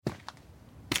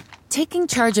Taking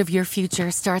charge of your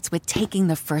future starts with taking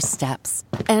the first steps.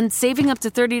 And saving up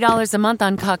to $30 a month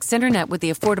on Cox Internet with the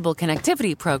Affordable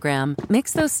Connectivity Program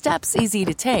makes those steps easy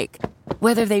to take.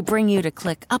 Whether they bring you to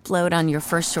click upload on your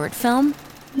first short film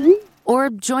or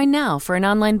join now for an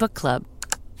online book club.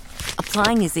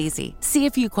 Applying is easy. See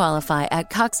if you qualify at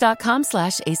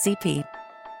cox.com/ACP.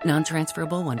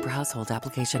 Non-transferable one per household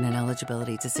application and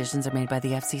eligibility decisions are made by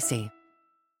the FCC.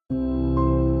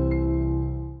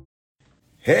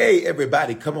 Hey,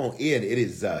 everybody, come on in. It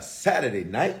is Saturday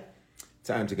night.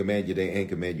 Time to command your day and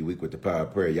command your week with the power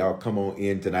of prayer. Y'all come on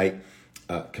in tonight.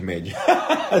 Command you.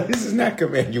 This is not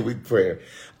command your week prayer.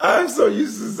 I'm so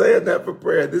used to saying that for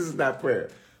prayer. This is not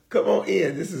prayer. Come on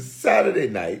in. This is Saturday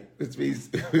night, which means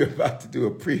we're about to do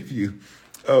a preview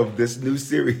of this new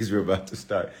series we're about to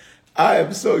start. I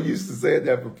am so used to saying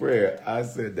that for prayer. I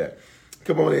said that.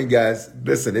 Come on in, guys.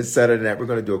 Listen, it's Saturday night. We're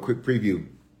going to do a quick preview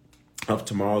of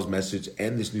tomorrow's message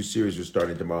and this new series we're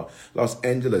starting tomorrow. Los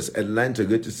Angeles, Atlanta,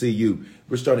 good to see you.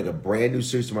 We're starting a brand new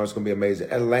series tomorrow. It's going to be amazing.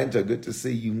 Atlanta, good to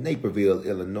see you. Naperville,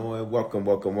 Illinois, welcome,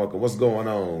 welcome, welcome. What's going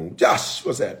on? Josh,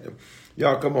 what's happening?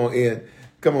 Y'all come on in.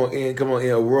 Come on in. Come on in.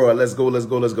 Aurora, let's go, let's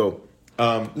go, let's go.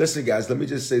 Listen, guys, let me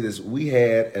just say this. We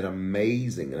had an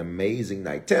amazing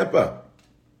night. Tampa,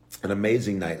 an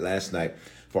amazing night last night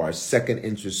for our second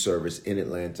interest service in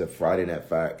Atlanta, Friday Night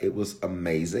Fire. It was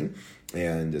amazing.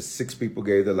 And 6 people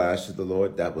gave their lives to the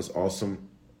Lord. That was awesome.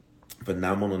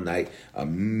 Phenomenal night.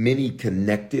 Many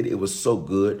connected. It was so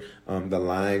good. The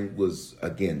line was,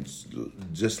 again,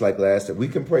 just like last time. We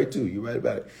can pray too. You're right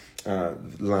about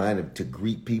it. Line to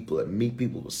greet people and meet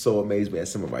people was so amazing. We had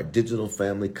some of our digital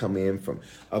family come in from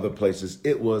other places.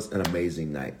 It was an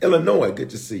amazing night. Illinois, good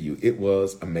to see you. It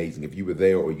was amazing. If you were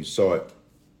there or you saw it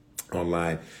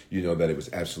online, you know that it was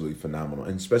absolutely phenomenal.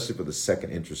 And especially for the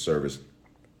second interest service,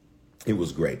 it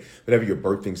was great. Whenever you're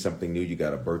birthing something new, you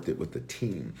got to birth it with the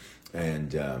team.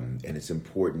 And it's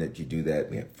important that you do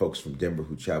that. We had folks from Denver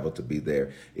who traveled to be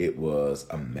there. It was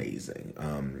amazing.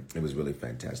 It was really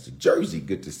fantastic. Jersey,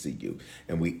 good to see you.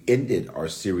 And we ended our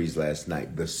series last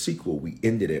night. The sequel, we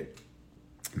ended it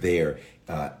there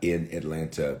in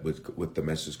Atlanta with the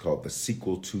message called The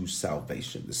Sequel to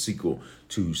Salvation. The Sequel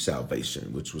to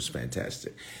Salvation, which was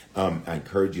fantastic. I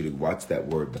encourage you to watch that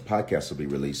word. The podcast will be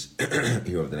released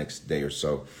here over the next day or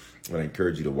so. But I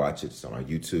encourage you to watch it. It's on our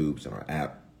YouTube, it's on our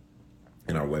app,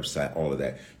 and our website, all of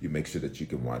that. You make sure that you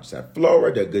can watch that.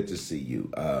 Florida, good to see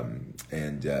you.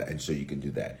 And so you can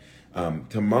do that.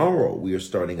 Tomorrow, we are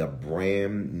starting a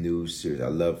brand new series. I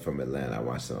love From Atlanta. I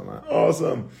watched it online.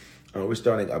 Awesome. We're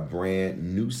starting a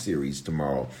brand new series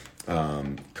tomorrow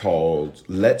called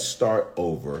Let's Start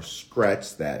Over,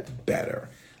 Scratch That Better.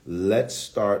 Let's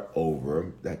Start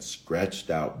Over, that scratched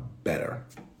out better.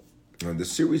 And the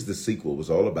series, the sequel, was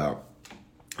all about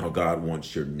how God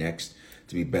wants your next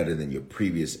to be better than your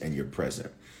previous and your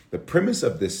present. The premise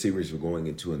of this series we're going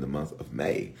into in the month of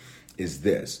May is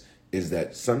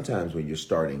that sometimes when you're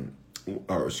starting,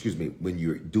 when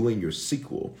you're doing your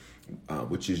sequel,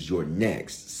 which is your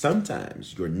next,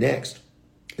 sometimes your next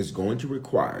is going to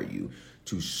require you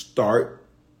to start,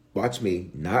 watch me,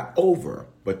 not over,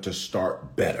 but to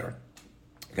start better.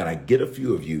 Can I get a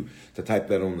few of you to type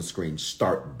that on the screen?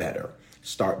 Start better.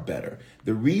 Start better.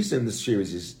 The reason the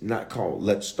series is not called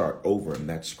Let's Start Over, and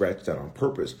that's scratched out on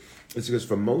purpose, is because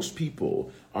for most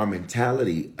people, our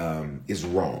mentality is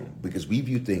wrong, because we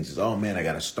view things as, oh man, I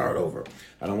got to start over.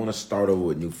 I don't want to start over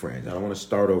with new friends. I don't want to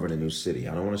start over in a new city.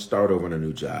 I don't want to start over in a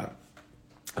new job.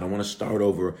 I don't want to start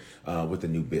over with a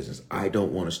new business. I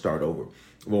don't want to start over.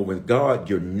 Well, with God,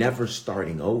 you're never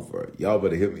starting over. Y'all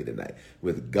better hear me tonight.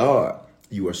 With God,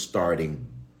 you are starting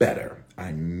better.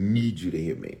 I need you to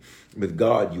hear me. With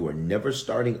God, you are never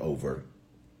starting over.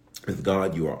 With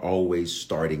God, you are always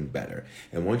starting better.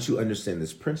 And once you understand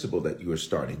this principle that you are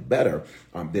starting better,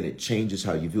 then it changes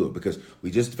how you view it. Because we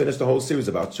just finished the whole series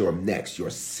about your next. Your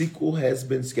sequel has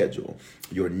been scheduled.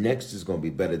 Your next is going to be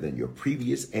better than your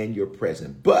previous and your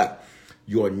present. But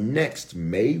your next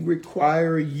may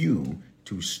require you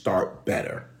to start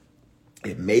better.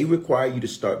 It may require you to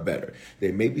start better.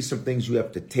 There may be some things you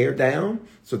have to tear down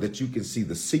so that you can see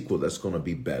the sequel that's going to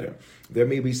be better. There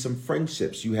may be some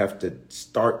friendships you have to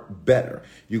start better.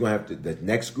 You're going to have to, the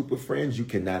next group of friends, you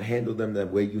cannot handle them the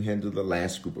way you handled the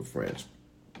last group of friends.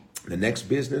 The next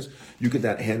business, you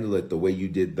cannot handle it the way you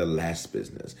did the last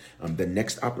business. The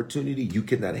next opportunity, you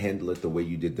cannot handle it the way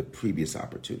you did the previous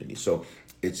opportunity. So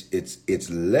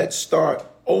it's let's start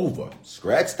over.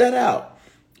 Scratch that out.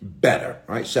 Better.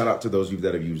 All right. Shout out to those of you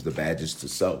that have used the badges to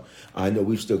sew. I know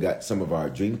we've still got some of our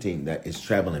dream team that is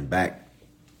traveling back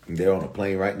They're on a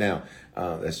plane right now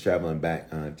that's traveling back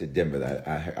to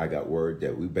Denver. I got word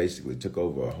that we basically took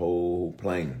over a whole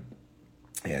plane.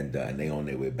 And they on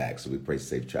their way back, so we pray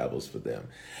safe travels for them.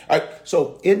 All right,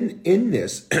 so in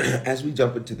this, as we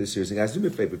jump into this series, and guys, do me a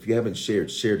favor, if you haven't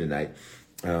shared, share tonight.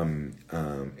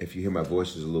 If you hear my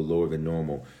voice is a little lower than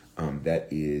normal, that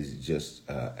is just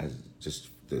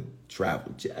the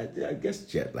travel, I guess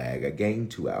jet lag. I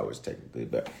gained 2 hours technically,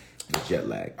 but the jet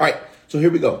lag. All right, so here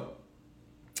we go.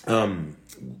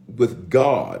 With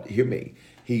God, hear me,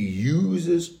 he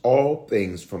uses all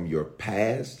things from your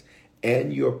past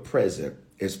and your present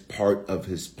as part of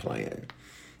his plan.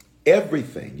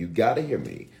 Everything, you got to hear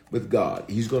me, with God,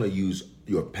 he's going to use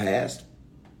your past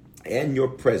and your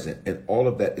present, and all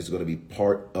of that is going to be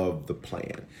part of the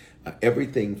plan.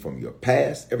 Everything from your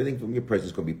past, everything from your present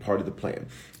is going to be part of the plan.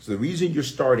 So the reason you're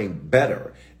starting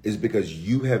better is because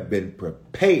you have been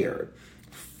prepared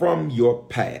from your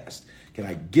past. Can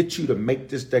I get you to make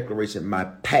this declaration? My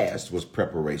past was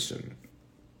preparation.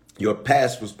 Your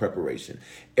past was preparation.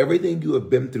 Everything you have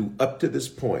been through up to this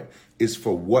point is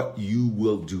for what you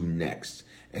will do next.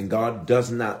 And God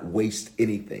does not waste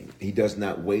anything. He does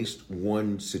not waste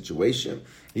one situation.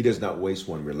 He does not waste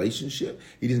one relationship.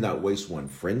 He does not waste one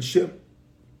friendship.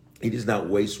 He does not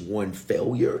waste one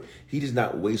failure. He does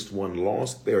not waste one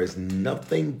loss. There is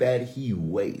nothing that he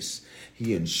wastes.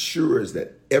 He ensures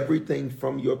that everything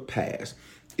from your past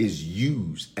is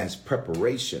used as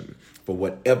preparation for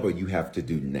whatever you have to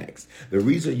do next. The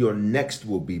reason your next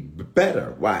will be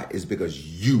better, why? Is because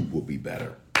you will be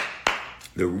better.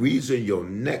 The reason your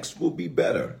next will be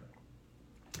better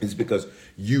is because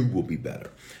you will be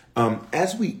better.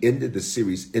 As we ended the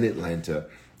series in Atlanta,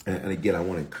 and again, I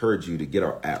want to encourage you to get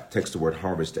our app. Text the word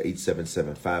harvest to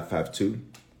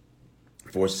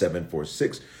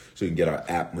 877-552-4746. So you can get our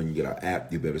app. When you get our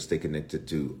app, you'll be able to stay connected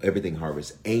to everything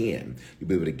Harvest, and you'll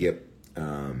be able to get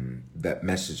that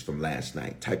message from last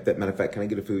night. Type that. Matter of fact, can I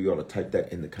get a few of you all to type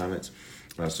that in the comments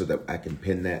so that I can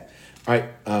pin that? All right.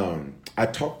 I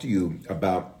talked to you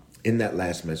about, in that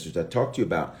last message, I talked to you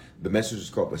about the message is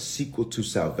called The Sequel to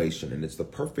Salvation, and it's the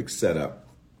perfect setup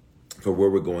for where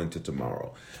we're going to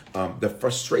tomorrow. The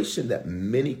frustration that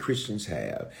many Christians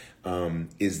have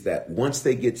is that once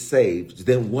they get saved,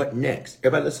 then what next?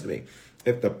 Everybody listen to me.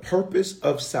 If the purpose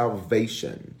of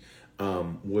salvation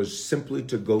was simply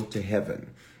to go to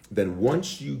heaven, then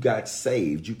once you got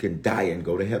saved, you can die and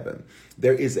go to heaven.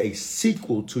 There is a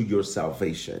sequel to your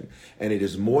salvation, and it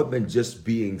is more than just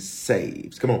being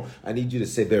saved. Come on, I need you to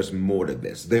say there's more to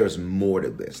this. There's more to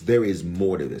this. There is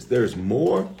more to this. There is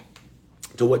more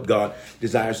to what God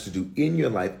desires to do in your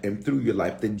life and through your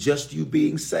life than just you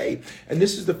being saved. And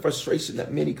this is the frustration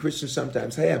that many Christians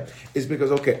sometimes have, is because,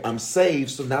 okay, I'm saved,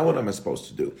 so now what am I supposed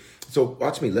to do? So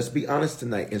watch me. Let's be honest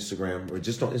tonight, Instagram, or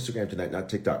just on Instagram tonight, not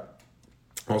TikTok.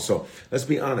 Also, let's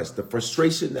be honest. The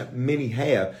frustration that many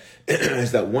have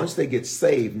is that once they get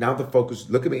saved, now the focus,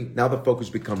 look at me, now the focus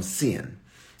becomes sin.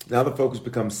 Now the focus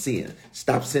becomes sin.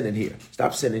 Stop sinning here.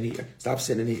 Stop sinning here. Stop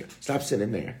sinning here. Stop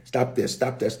sinning there. Stop this.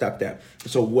 Stop that. Stop that.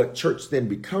 So what church then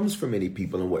becomes for many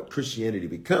people, and what Christianity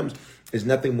becomes, is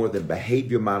nothing more than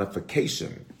behavior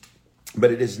modification.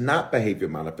 But it is not behavior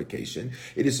modification.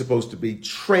 It is supposed to be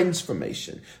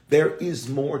transformation. There is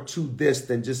more to this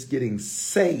than just getting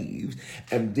saved.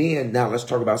 And then now let's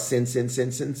talk about sin.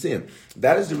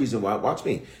 That is the reason why, watch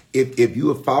me. If you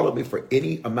have followed me for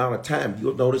any amount of time,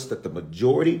 you'll notice that the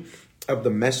majority of the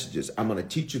messages, I'm going to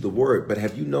teach you the word, but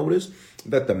have you noticed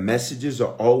that the messages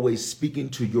are always speaking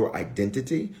to your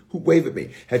identity? Wave at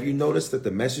me. Have you noticed that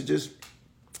the messages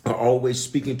are always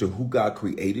speaking to who God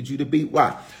created you to be?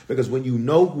 Why? Because when you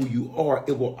know who you are,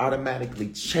 it will automatically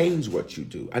change what you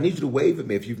do. I need you to wave at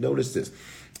me if you've noticed this.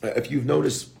 If you've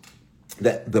noticed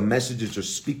that the messages are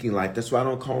speaking life. That's why I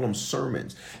don't call them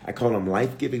sermons. I call them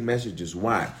life-giving messages.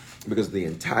 Why? Because the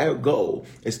entire goal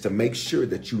is to make sure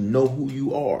that you know who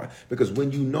you are. Because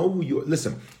when you know who you are,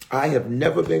 listen, I have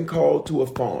never been called to a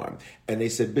farm and they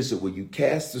said, Bishop, will you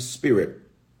cast the spirit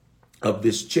of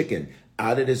this chicken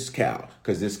out of this cow?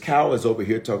 Because this cow is over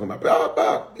here talking about,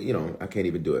 I can't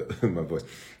even do it with my voice.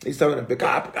 He's talking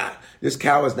about, this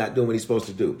cow is not doing what he's supposed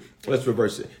to do. Let's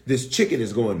reverse it. This chicken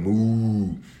is going,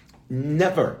 moo.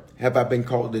 Never have I been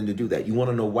called in to do that. You want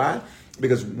to know why?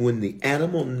 Because when the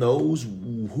animal knows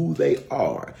who they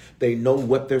are, they know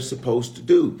what they're supposed to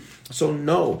do. So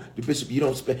no, the bishop,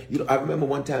 I remember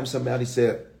one time somebody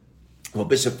said, Well,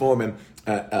 Bishop Foreman,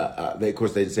 of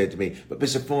course, they said to me, but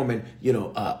Bishop Foreman,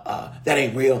 that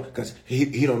ain't real because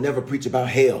he don't never preach about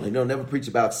hell. He don't never preach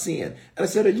about sin. And I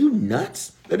said, are you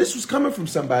nuts? Now, this was coming from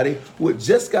somebody who had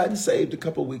just gotten saved a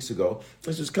couple of weeks ago.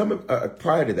 This was coming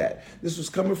prior to that. This was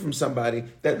coming from somebody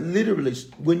that literally,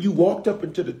 when you walked up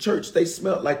into the church, they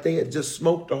smelled like they had just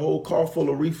smoked a whole car full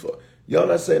of reefer. Y'all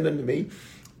not saying nothing to me?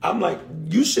 I'm like,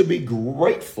 you should be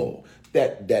grateful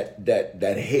that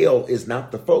hell is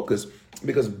not the focus.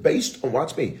 Because based on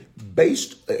what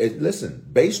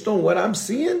I'm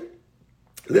seeing,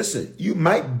 listen, you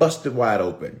might bust it wide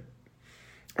open,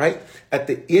 right? At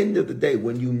the end of the day,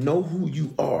 when you know who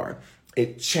you are,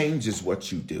 it changes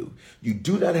what you do. You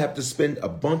do not have to spend a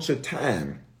bunch of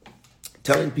time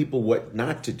telling people what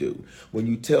not to do. When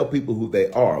you tell people who they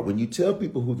are,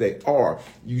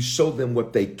 you show them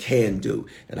what they can do.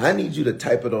 And I need you to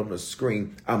type it on the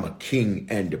screen. I'm a king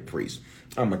and a priest.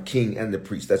 I'm a king and a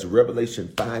priest. That's Revelation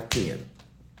 5:10.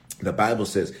 The Bible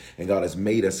says, and God has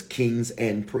made us kings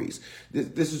and priests.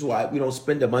 This is why we don't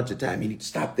spend a bunch of time. You need to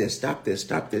stop this, stop this,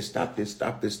 stop this, stop this,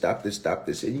 stop this, stop this, stop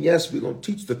this. And yes, we're going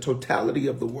to teach the totality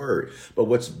of the word. But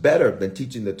what's better than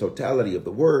teaching the totality of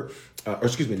the word,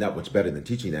 not what's better than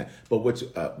teaching that, but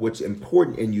what's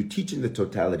important in you teaching the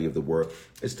totality of the word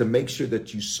is to make sure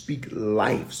that you speak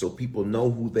life so people know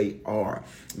who they are.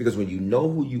 Because when you know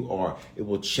who you are, it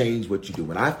will change what you do.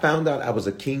 When I found out I was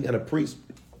a king and a priest,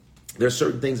 there's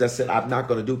certain things I said I'm not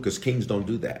going to do because kings don't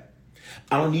do that.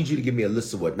 I don't need you to give me a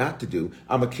list of what not to do.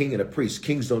 I'm a king and a priest.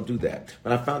 Kings don't do that.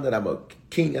 When I found that I'm a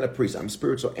king and a priest, I'm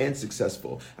spiritual and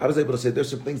successful, I was able to say there's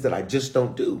some things that I just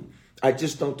don't do. I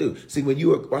just don't do. See, when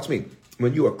you are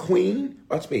a queen,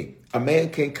 a man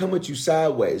can't come at you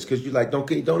sideways because you're like, don't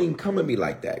even come at me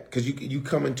like that because you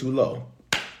coming too low.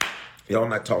 Y'all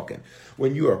not talking.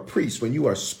 When you are a priest, when you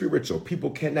are spiritual, people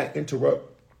cannot interrupt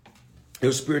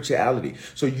your spirituality.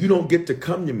 So you don't get to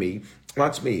come to me,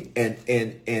 and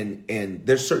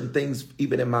there's certain things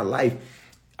even in my life,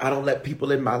 I don't let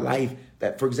people in my life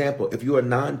that, for example, if you're a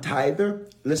non-tither,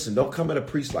 listen, don't come at a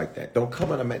priest like that. Don't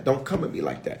come at me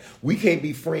like that. We can't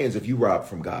be friends if you rob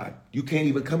from God. You can't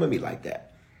even come at me like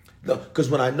that. No, because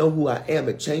when I know who I am,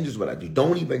 it changes what I do.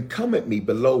 Don't even come at me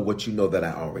below what you know that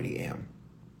I already am.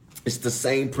 It's the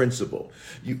same principle.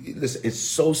 Listen, it's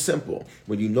so simple.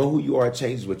 When you know who you are, it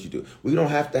changes what you do. We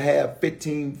don't have to have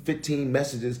 15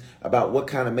 messages about what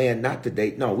kind of man not to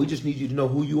date. No, we just need you to know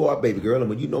who you are, baby girl.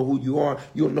 And when you know who you are,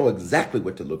 you'll know exactly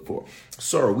what to look for.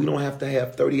 Sir, we don't have to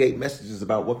have 38 messages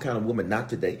about what kind of woman not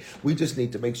to date. We just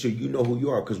need to make sure you know who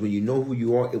you are, because when you know who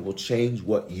you are, it will change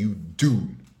what you do.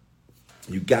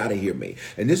 You got to hear me.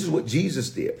 And this is what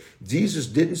Jesus did. Jesus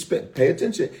pay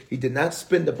attention. He did not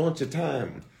spend a bunch of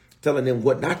time telling them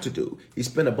what not to do. He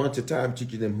spent a bunch of time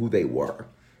teaching them who they were.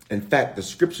 In fact, the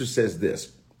scripture says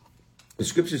this. The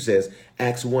scripture says,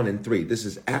 Acts 1:3. This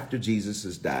is after Jesus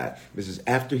has died. This is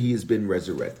after he has been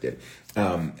resurrected.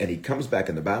 And he comes back,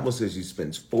 and the Bible says he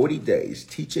spends 40 days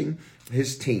teaching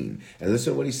his team. And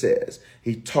listen to what he says.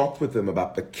 He talked with them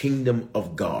about the kingdom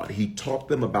of God. He taught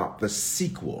them about the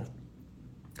sequel.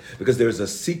 Because there's a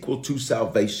sequel to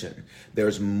salvation.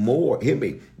 There's more. Hear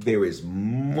me. There is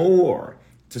more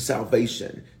to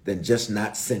salvation than just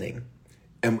not sinning.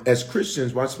 And as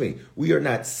Christians, watch me, we are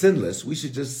not sinless. We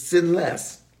should just sin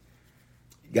less.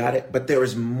 Got it? But there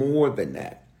is more than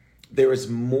that. There is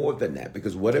more than that,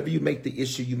 because whatever you make the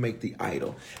issue, you make the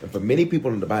idol. And for many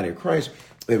people in the body of Christ,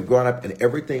 they've grown up and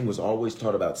everything was always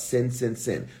taught about sin, sin,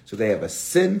 sin. So they have a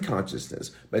sin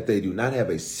consciousness, but they do not have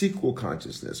a sequel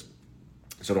consciousness.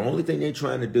 So the only thing they're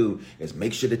trying to do is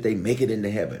make sure that they make it into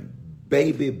heaven.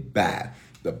 Baby, bye.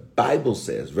 The Bible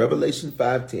says, Revelation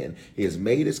 5:10, he has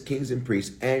made us kings and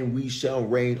priests, and we shall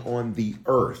reign on the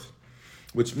earth.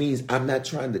 Which means I'm not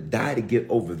trying to die to get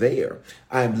over there.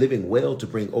 I am living well to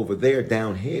bring over there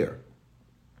down here.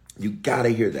 You got to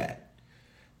hear that.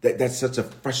 That's such a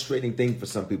frustrating thing for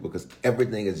some people, because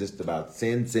everything is just about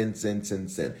sin, sin, sin, sin,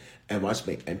 sin. And watch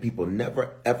me. And people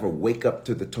never, ever wake up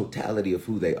to the totality of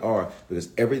who they are, because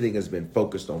everything has been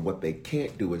focused on what they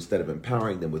can't do instead of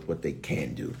empowering them with what they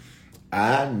can do.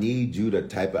 I need you to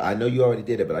type it. I know you already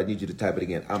did it, but I need you to type it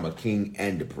again. I'm a king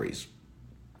and a priest.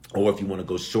 Or if you want to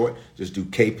go short, just do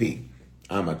KP.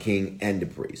 I'm a king and a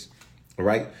priest. All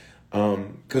right?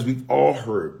 Because we've all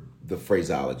heard the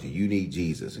phraseology. You need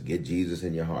Jesus. Get Jesus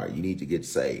in your heart. You need to get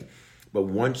saved. But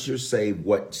once you're saved,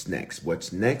 what's next?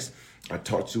 What's next? I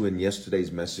taught you in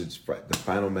yesterday's message, the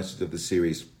final message of the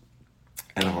series,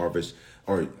 and a harvest,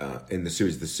 or in the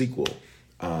series, the sequel,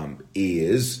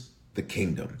 is the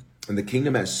kingdom. And the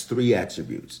kingdom has three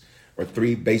attributes, or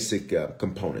three basic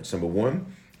components. Number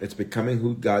one, It's becoming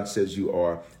who God says you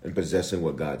are and possessing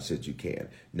what God says you can.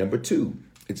 Number two,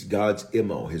 it's God's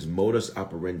MO, his modus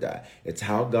operandi. It's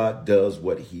how God does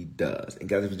what he does. And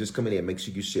guys, if you're just coming in, make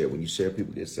sure you share. When you share,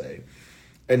 people get saved.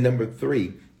 And number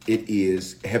three, it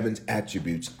is heaven's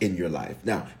attributes in your life.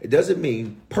 Now, it doesn't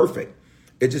mean perfect.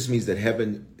 It just means that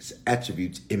heaven's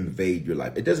attributes invade your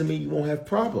life. It doesn't mean you won't have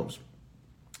problems.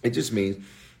 It just means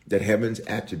that heaven's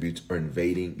attributes are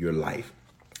invading your life.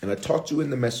 And I taught you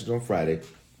in the message on Friday,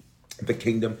 the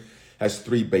kingdom has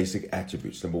three basic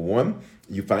attributes. Number one,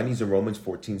 you find these in Romans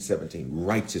 14:17,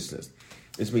 righteousness.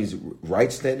 This means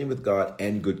right standing with God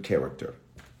and good character.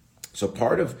 So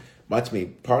part of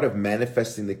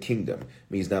manifesting the kingdom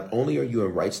means not only are you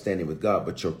in right standing with God,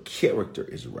 but your character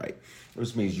is right.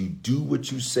 This means you do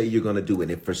what you say you're going to do. And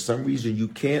if for some reason you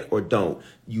can't or don't,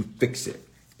 you fix it.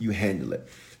 You handle it.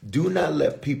 Do not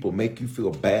let people make you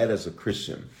feel bad as a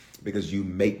Christian because you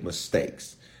make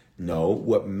mistakes. No,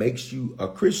 what makes you a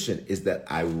Christian is that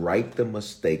I right the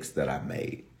mistakes that I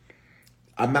made.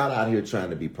 I'm not out here trying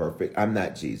to be perfect. I'm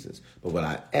not Jesus. But what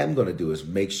I am going to do is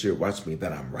make sure, watch me,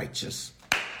 that I'm righteous.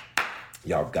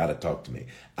 Y'all got to talk to me.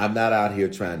 I'm not out here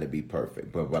trying to be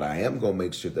perfect. But what I am going to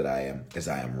make sure that I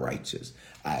am righteous.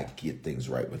 I get things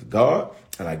right with God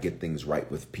and I get things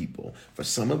right with people. For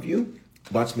some of you,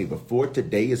 watch me, before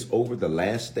today is over, the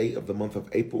last day of the month of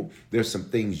April, there's some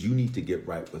things you need to get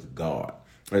right with God.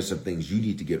 There's some things you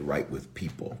need to get right with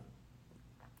people.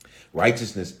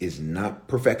 Righteousness is not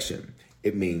perfection.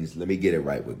 It means, let me get it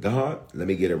right with God. Let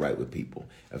me get it right with people.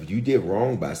 If you did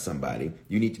wrong by somebody,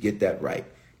 you need to get that right.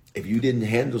 If you didn't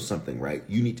handle something right,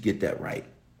 you need to get that right.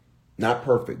 Not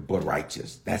perfect, but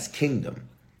righteous. That's kingdom.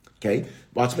 Okay?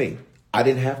 Watch me. I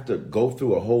didn't have to go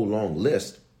through a whole long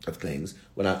list of things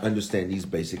when I understand these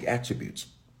basic attributes.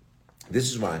 This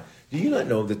is why, do you not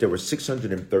know that there were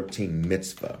 613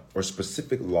 mitzvah or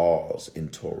specific laws in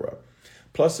Torah,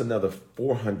 plus another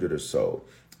 400 or so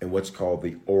in what's called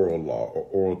the oral law or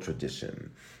oral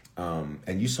tradition?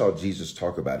 And you saw Jesus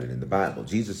talk about it in the Bible.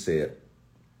 Jesus said,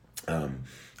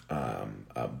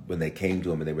 when they came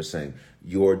to him and they were saying,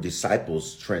 your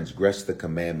disciples transgressed the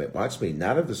commandment, watch me,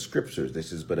 not of the scriptures,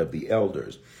 this is, but of the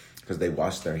elders, because they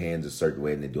wash their hands a certain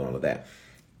way and they do all of that.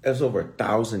 There's over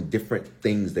 1,000 different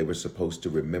things they were supposed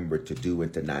to remember to do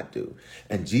and to not do.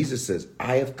 And Jesus says,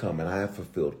 I have come and I have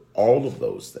fulfilled all of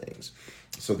those things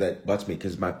so that, watch me,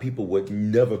 because my people would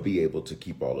never be able to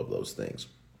keep all of those things.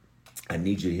 I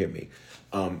need you to hear me.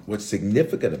 What's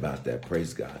significant about that,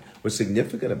 praise God, what's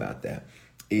significant about that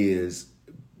is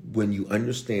when you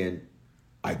understand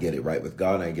I get it right with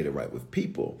God and I get it right with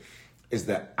people, is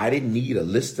that I didn't need a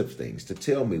list of things to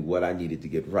tell me what I needed to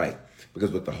get right.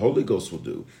 Because what the Holy Ghost will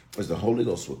do is the Holy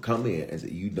Ghost will come in and say,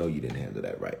 you know you didn't handle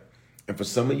that right. And for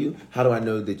some of you, how do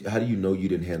you know you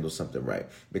didn't handle something right?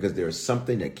 Because there is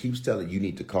something that keeps telling you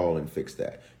need to call and fix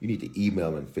that. You need to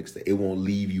email and fix that. It won't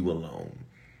leave you alone.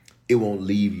 It won't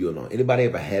leave you alone. Anybody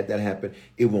ever had that happen?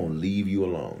 It won't leave you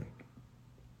alone.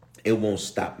 It won't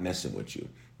stop messing with you.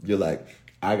 You're like,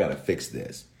 I got to fix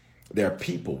this. There are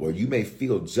people where you may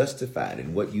feel justified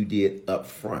in what you did up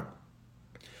front.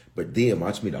 But then,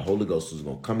 watch me, the Holy Ghost is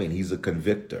going to come in. He's a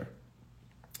convictor.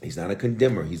 He's not a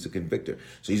condemner. He's a convictor.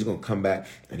 So he's going to come back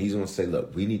and he's going to say,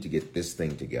 look, we need to get this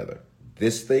thing together.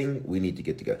 This thing we need to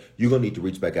get together. You're going to need to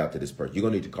reach back out to this person. You're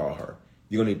going to need to call her.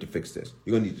 You're going to need to fix this.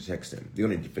 You're going to need to text him. You're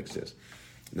going to need to fix this.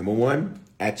 Number one,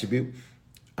 attribute,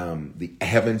 the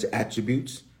heaven's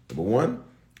attributes. Number one,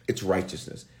 it's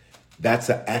righteousness. That's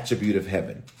an attribute of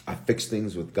heaven. I fix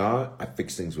things with God. I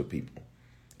fix things with people.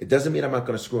 It doesn't mean I'm not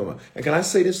going to screw them up. And can I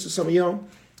say this to some of y'all?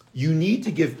 You need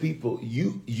to give people,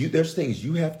 there's things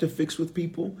you have to fix with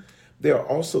people. There are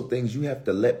also things you have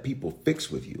to let people fix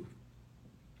with you.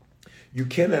 You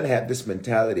cannot have this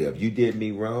mentality of you did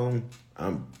me wrong,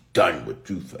 I'm done with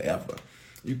you forever.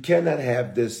 You cannot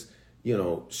have this,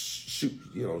 shoot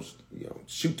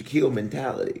to kill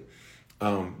mentality.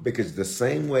 Because the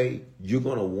same way you're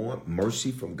going to want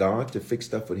mercy from God to fix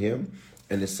stuff with him,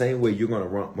 and the same way you're going to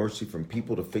want mercy from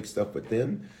people to fix stuff with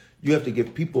them, you have to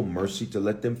give people mercy to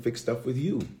let them fix stuff with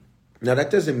you. Now,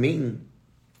 that doesn't mean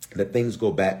that things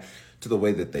go back to the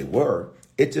way that they were.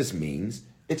 It just means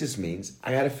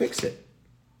I got to fix it.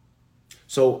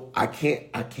 So I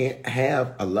can't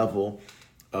have a level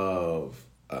of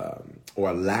or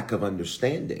a lack of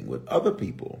understanding with other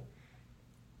people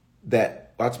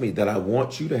that, watch me, that I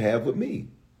want you to have with me.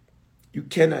 You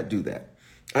cannot do that.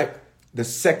 All right. The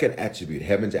second attribute,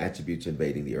 heaven's attributes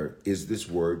invading the earth, is this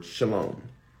word shalom.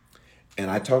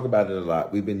 And I talk about it a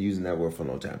lot. We've been using that word for a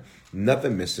long time.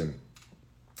 Nothing missing,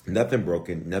 nothing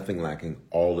broken, nothing lacking,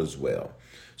 all is well.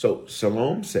 So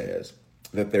shalom says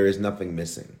that there is nothing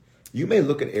missing. You may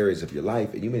look at areas of your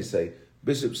life and you may say,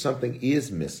 Bishop, something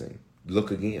is missing.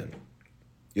 Look again.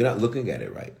 You're not looking at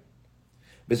it right.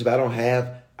 Bishop, I don't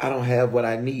have what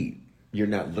I need. You're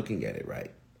not looking at it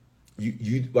right.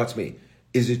 You watch me.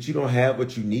 Is it you don't have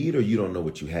what you need or you don't know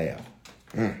what you have?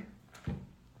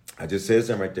 I just said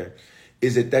something right there.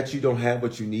 Is it that you don't have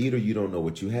what you need or you don't know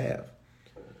what you have?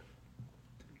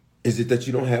 Is it that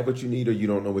you don't have what you need or you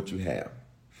don't know what you have?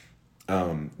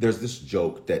 There's this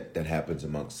joke that happens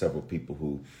amongst several people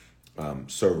who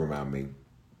serve around me.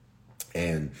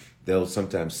 And they'll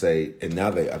sometimes say, and now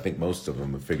I think most of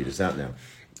them have figured this out now.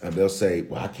 They'll say,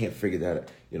 well, I can't figure that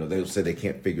out. They'll say they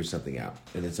can't figure something out.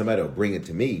 And then somebody will bring it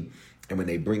to me. And when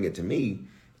they bring it to me,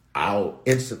 I'll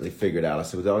instantly figure it out. I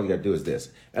say, well, all you got to do is this.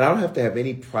 And I don't have to have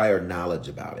any prior knowledge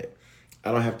about it.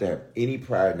 I don't have to have any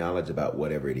prior knowledge about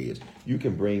whatever it is. You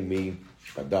can bring me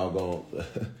a doggone,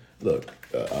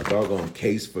 a doggone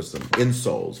case for some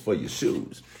insoles for your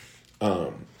shoes.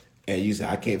 And you say,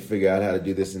 I can't figure out how to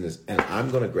do this and this. And I'm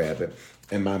going to grab it.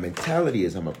 And my mentality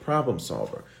is I'm a problem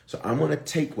solver. So I'm going to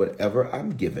take whatever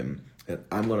I'm given and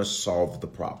I'm going to solve the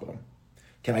problem.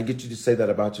 Can I get you to say that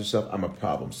about yourself? I'm a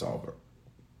problem solver.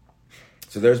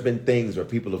 So there's been things where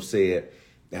people have said,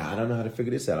 I don't know how to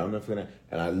figure this out. I don't know if and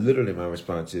I literally, my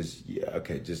response is, yeah,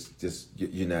 okay, just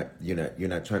you're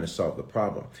not trying to solve the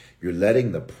problem. You're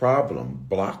letting the problem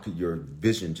block your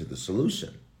vision to the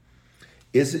solution.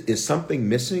 Is something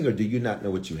missing or do you not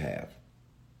know what you have?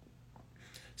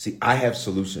 See, I have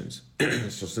solutions.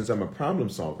 So since I'm a problem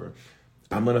solver,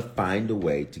 I'm going to find a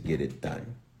way to get it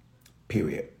done.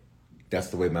 Period. That's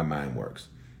the way my mind works.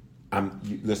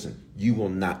 Listen, you will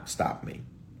not stop me.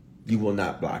 You will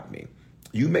not block me.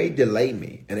 You may delay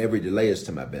me, and every delay is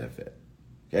to my benefit.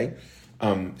 Okay?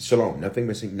 Shalom, nothing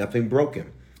missing, nothing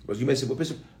broken. But you may say, well,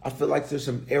 Bishop, I feel like there's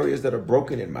some areas that are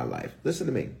broken in my life. Listen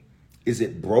to me. Is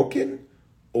it broken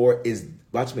or is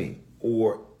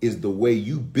the way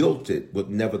you built it was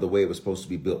never the way it was supposed to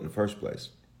be built in the first place?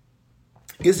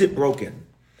 Is it broken?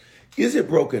 Is it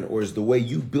broken or is the way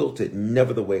you built it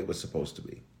never the way it was supposed to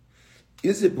be?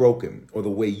 Is it broken or the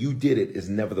way you did it is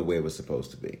never the way it was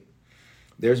supposed to be?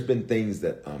 There's been things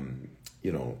that,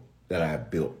 that I have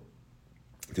built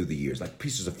through the years, like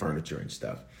pieces of furniture and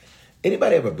stuff.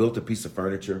 Anybody ever built a piece of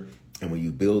furniture and when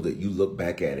you build it, you look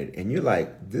back at it and you're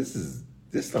like, this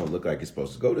don't look like it's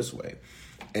supposed to go this way.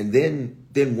 And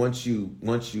then once you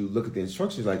look at the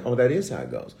instructions, like, oh, that is how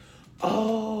it goes.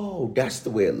 Oh, that's the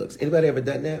way it looks. Anybody ever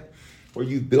done that? Where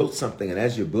you built something and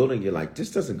as you're building, you're like,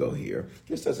 this doesn't go here.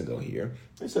 This doesn't go here.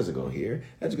 This doesn't go here.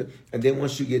 That's good. And then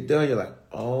once you get done, you're like,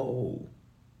 oh,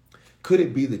 could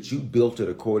it be that you built it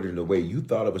according to the way you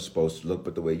thought it was supposed to look,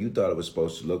 but the way you thought it was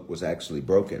supposed to look was actually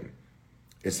broken?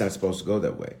 It's not supposed to go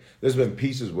that way. There's been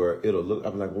pieces where it'll look,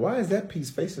 I'm like, why is that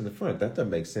piece facing the front? That doesn't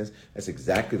make sense. That's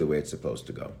exactly the way it's supposed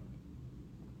to go.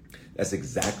 That's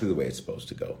exactly the way it's supposed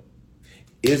to go.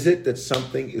 Is it that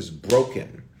something is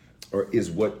broken or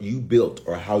is what you built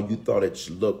or how you thought it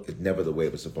should look is never the way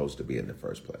it was supposed to be in the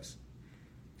first place?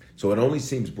 So it only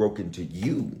seems broken to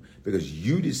you because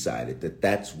you decided that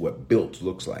that's what built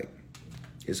looks like.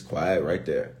 It's quiet right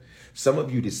there. Some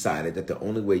of you decided that the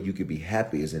only way you could be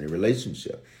happy is in a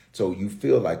relationship. So you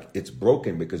feel like it's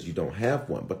broken because you don't have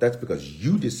one, but that's because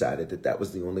you decided that that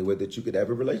was the only way that you could have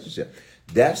a relationship.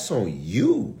 That's on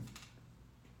you.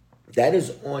 That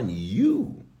is on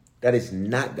you. That is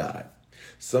not God.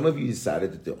 Some of you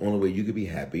decided that the only way you could be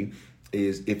happy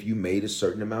is if you made a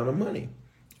certain amount of money.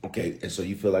 Okay, and so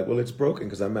you feel like, well, it's broken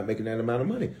because I'm not making that amount of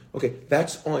money. Okay,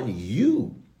 that's on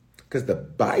you. Because the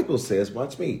Bible says,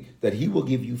 watch me, that he will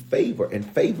give you favor, and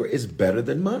favor is better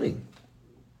than money.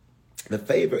 The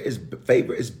favor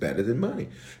is better than money.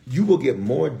 You will get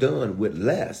more done with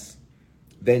less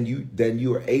than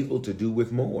you are able to do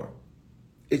with more.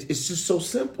 It's just so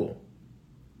simple.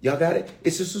 Y'all got it?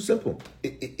 It's just so simple.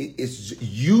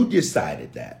 You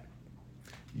decided that.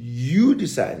 You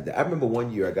decided that. I remember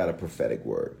one year I got a prophetic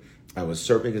word. I was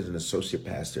serving as an associate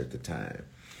pastor at the time.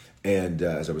 And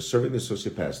as I was serving the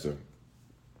associate pastor,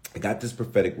 I got this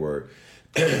prophetic word.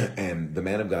 And the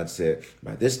man of God said,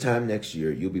 by this time next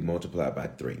year, you'll be multiplied by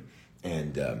 3.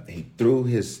 And he threw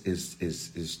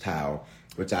his towel,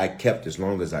 which I kept as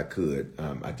long as I could.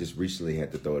 I just recently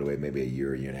had to throw it away maybe a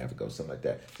year and a half ago, something like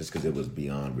that, just because it was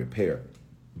beyond repair.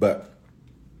 But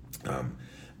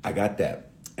I got that.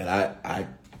 And I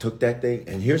took that thing,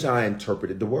 and here's how I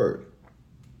interpreted the word.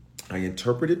 I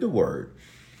interpreted the word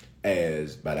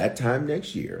as by that time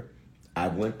next year, I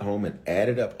went home and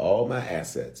added up all my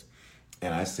assets.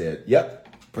 And I said, yep,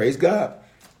 praise God.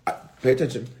 Pay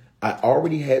attention. I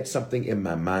already had something in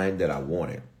my mind that I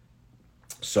wanted.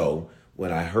 So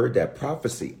when I heard that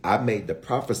prophecy, I made the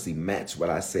prophecy match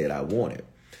what I said I wanted.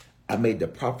 I made the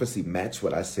prophecy match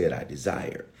what I said I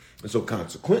desired. And so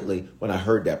consequently, when I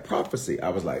heard that prophecy, I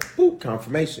was like, ooh,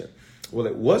 confirmation. Well,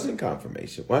 it wasn't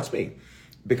confirmation. Watch me.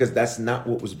 Because that's not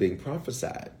what was being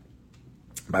prophesied.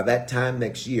 By that time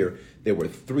next year, there were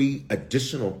 3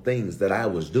 additional things that I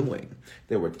was doing.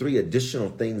 There were 3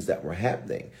 additional things that were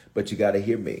happening. But you got to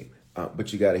hear me.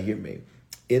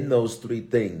 In those 3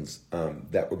 things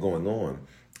that were going on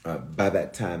by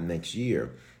that time next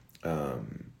year,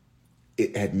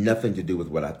 it had nothing to do with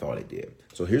what I thought it did.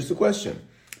 So here's the question.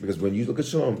 Because when you look at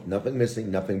Shalom, nothing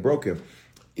missing, nothing broken.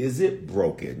 Is it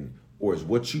broken, or is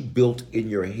what you built in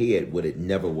your head what it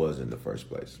never was in the first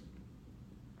place?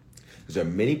 Because there are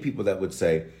many people that would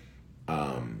say,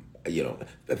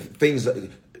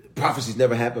 prophecies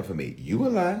never happen for me. You a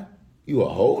lie. You a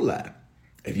whole lie.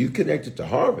 If you connected to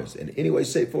harvest in any way,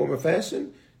 shape, form, or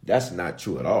fashion, that's not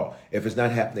true at all. If it's not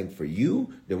happening for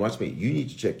you, then watch me. You need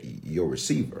to check your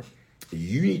receiver.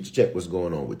 You need to check what's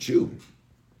going on with you.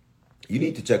 You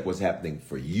need to check what's happening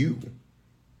for you.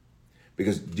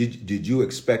 Because did you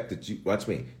expect that you, watch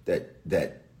me,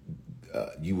 that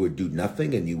you would do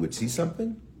nothing and you would see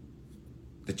something?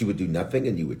 That you would do nothing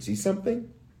and you would see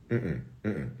something?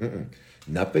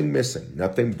 Nothing missing,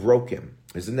 nothing broken.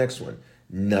 Here's the next one.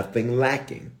 Nothing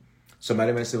lacking.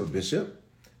 Somebody might say, well, Bishop,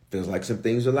 feels like some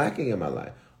things are lacking in my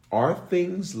life. Are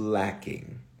things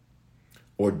lacking,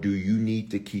 or do you need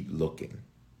to keep looking?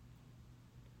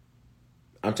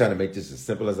 I'm trying to make this as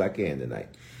simple as I can tonight.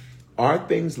 Are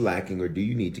things lacking, or do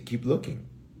you need to keep looking?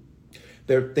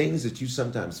 There are things that you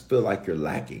sometimes feel like you're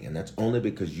lacking, and that's only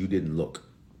because you didn't look.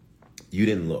 You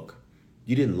didn't look.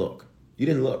 You didn't look. You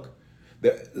didn't look.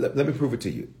 Let me prove it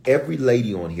to you. Every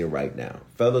lady on here right now,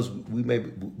 fellas,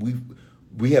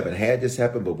 we haven't had this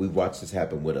happen, but we've watched this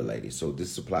happen with a lady. So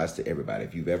this applies to everybody.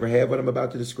 If you've ever had what I'm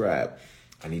about to describe,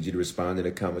 I need you to respond in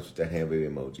the comments with that hand wave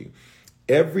emoji.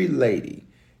 Every lady,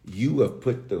 you have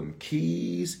put them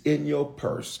keys in your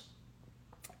purse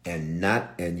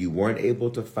and you weren't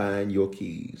able to find your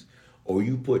keys, or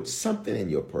you put something in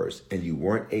your purse and you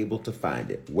weren't able to find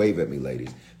it. Wave at me,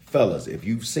 ladies. Fellas, if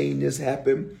you've seen this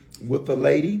happen with a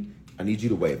lady, I need you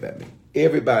to wave at me.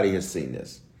 Everybody has seen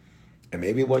this. And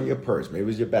maybe it wasn't your purse. Maybe it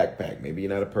was your backpack. Maybe you're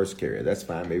not a purse carrier. That's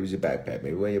fine. Maybe it was your backpack.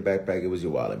 Maybe it wasn't your backpack. It was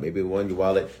your wallet. Maybe it wasn't your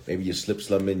wallet. Maybe you slipped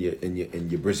something in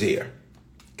your brassiere.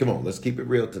 Come on, let's keep it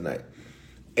real tonight.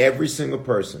 Every single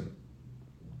person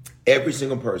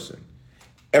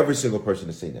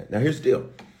has seen that. Now here's the deal.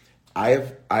 I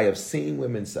have seen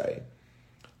women say,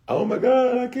 oh my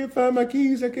God, I can't find my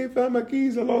keys. I can't find my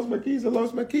keys. I lost my keys. I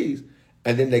lost my keys.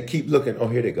 And then they keep looking. Oh,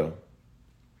 here they go.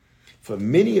 For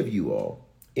many of you all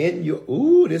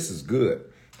this is good.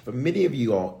 For many of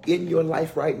you all in your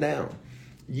life right now,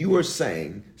 you are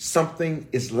saying something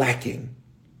is lacking.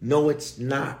 No, it's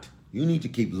not. You need to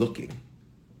keep looking.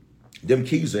 Them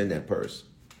keys are in that purse.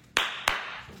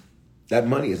 That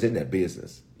money is in that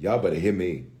business. Y'all better hear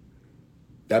me.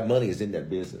 That money is in that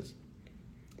business.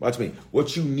 Watch me.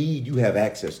 What you need, you have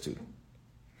access to.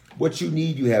 What you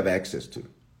need, you have access to.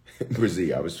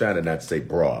 Brazil, I was trying to not say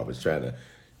bra. I was trying to,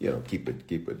 keep it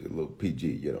a little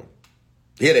PG,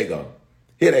 Here they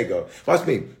go. Watch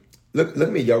me. Look at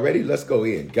me. Y'all ready? Let's go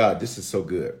in. God, this is so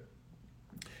good.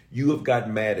 You have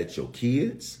gotten mad at your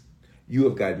kids. You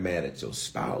have gotten mad at your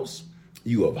spouse.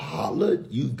 You have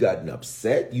hollered. You've gotten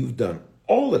upset. You've done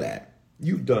all of that.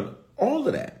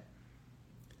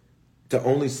 To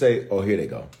only say, oh, here they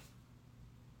go.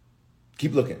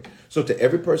 Keep looking. So to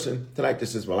every person tonight that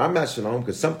says, well, I'm not shalom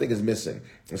because something is missing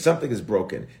and something is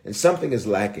broken and something is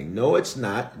lacking. No, it's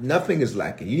not. Nothing is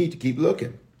lacking. You need to keep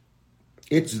looking.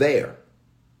 It's there.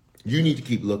 You need to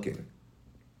keep looking.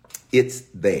 It's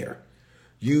there.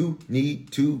 You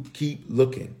need to keep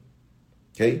looking.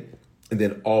 Okay? And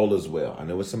then all is well. I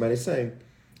know what somebody's saying.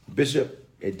 Bishop,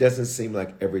 it doesn't seem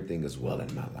like everything is well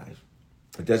in my life.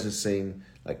 It doesn't seem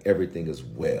like everything is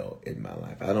well in my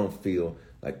life. I don't feel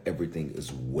like everything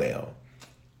is well.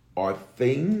 Are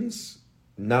things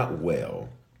not well,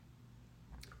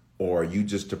 or are you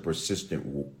just a persistent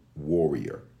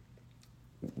warrior?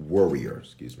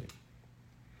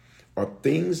 Are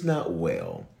things not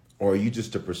well, or are you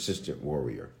just a persistent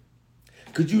warrior?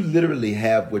 Could you literally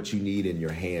have what you need in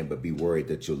your hand, but be worried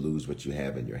that you'll lose what you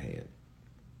have in your hand?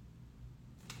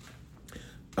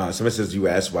 Somebody says, you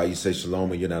ask why you say shalom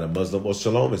when you're not a Muslim. Well,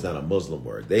 shalom is not a Muslim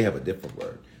word. They have a different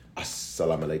word.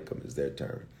 Assalamu alaikum is their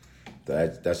term.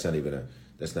 That's not even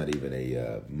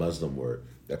a Muslim word.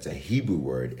 That's a Hebrew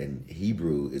word, and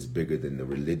Hebrew is bigger than the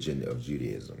religion of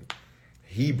Judaism.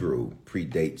 Hebrew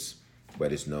predates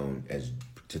what is known as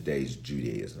today's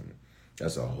Judaism.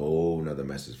 That's a whole nother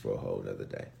message for a whole nother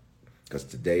day. Because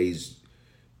today's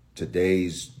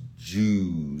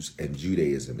Jews and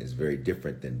Judaism is very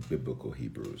different than biblical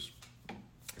Hebrews.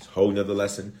 It's a whole nother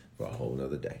lesson for a whole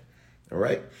nother day. All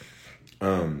right.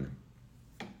 All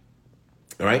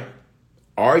right.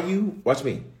 Are you, watch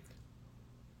me.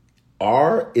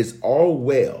 Is all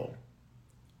well?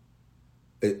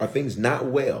 Are things not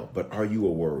well, but are you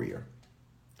a worrier?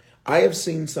 I have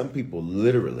seen some people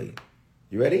literally,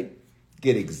 you ready?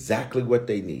 Get exactly what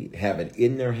they need, have it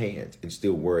in their hands, and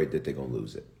still worried that they're going to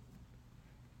lose it.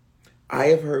 I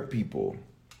have heard people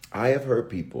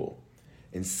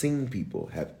and seen people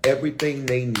have everything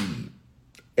they need.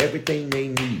 Everything they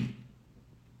need.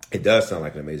 It does sound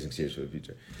like an amazing series for the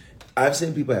future. I've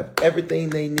seen people have everything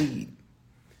they need,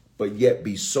 but yet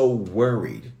be so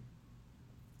worried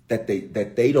that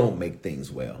they don't make things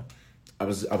well. I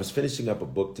was finishing up a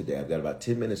book today. I've got about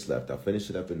 10 minutes left. I'll finish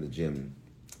it up in the gym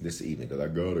this evening because I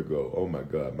gotta go. Oh my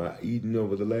God, my eating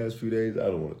over the last few days, I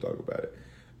don't want to talk about it.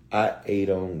 I ate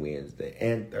on Wednesday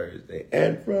and Thursday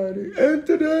and Friday and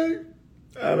today.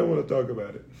 I don't want to talk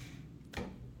about it.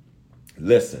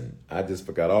 Listen, I just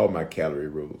forgot all my calorie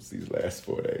rules these last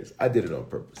 4 days. I did it on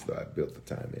purpose, though. I built the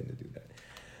time in to do that.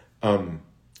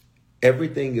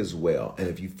 Everything is well. And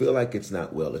if you feel like it's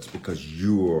not well, it's because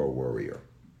you're a worrier.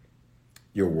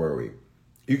 You're worried.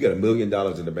 You get $1 million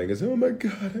in the bank and say, oh my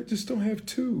God, I just don't have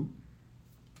 $2.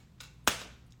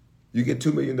 You get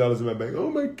 $2 million in my bank. Oh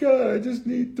my God, I just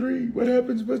need $3. What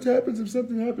happens if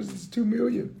something happens? It's $2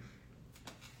 million.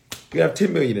 You have $10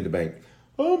 million in the bank.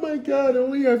 Oh my God, I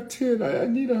only have 10. I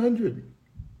need 100.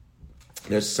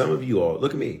 There's some of you all,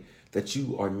 look at me, that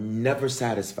you are never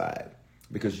satisfied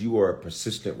because you are a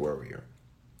persistent worrier.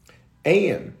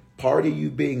 And part of you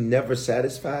being never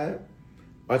satisfied,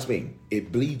 watch me,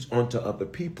 it bleeds onto other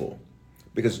people.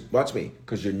 Because, watch me,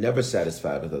 because you're never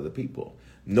satisfied with other people.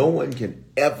 No one can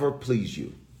ever please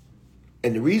you.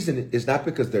 And the reason is not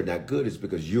because they're not good, it's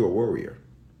because you're a worrier.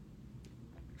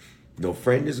 No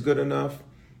friend is good enough.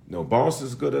 No boss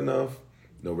is good enough.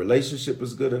 No relationship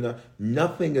is good enough.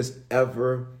 Nothing is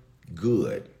ever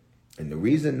good. And the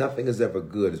reason nothing is ever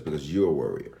good is because you're a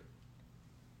worrier.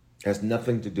 It has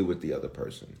nothing to do with the other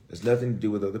person. It's nothing to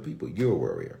do with other people. You're a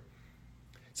worrier.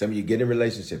 Some of you get in a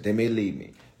relationship. They may leave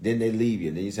me. Then they leave you.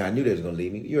 And then you say, I knew they was going to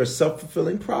leave me. You're a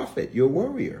self-fulfilling prophet. You're a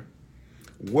worrier.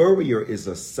 Worrier is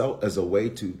a way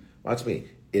to, watch me,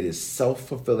 it is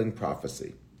self-fulfilling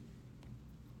prophecy.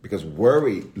 Because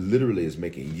worry literally is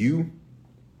making you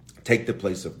take the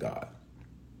place of God.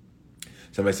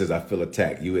 Somebody says, I feel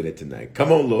attacked. You in it tonight.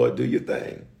 Come on, Lord, do your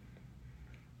thing.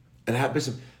 And how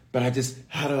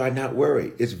do I not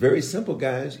worry? It's very simple,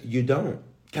 guys. You don't.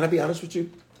 Can I be honest with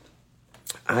you?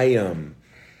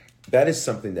 That is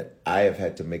something that I have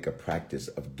had to make a practice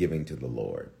of giving to the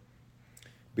Lord.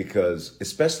 Because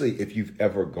especially if you've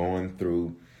ever gone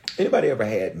through, anybody ever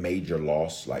had major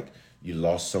loss, like you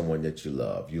lost someone that you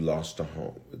love, you lost a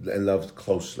home and loved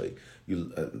closely,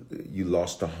 you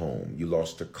lost a home, you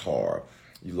lost a car,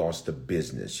 you lost a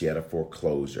business, you had a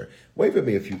foreclosure. Wave at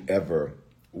me if you ever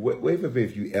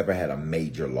had a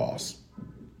major loss.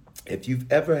 If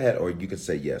you've ever had, or you can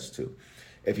say yes to,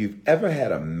 if you've ever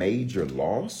had a major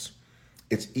loss,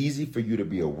 it's easy for you to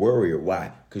be a worrier.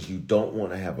 Why? Because you don't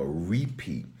want to have a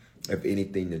repeat of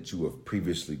anything that you have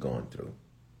previously gone through.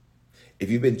 If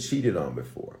you've been cheated on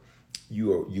before,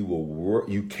 you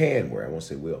can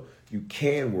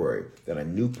worry that a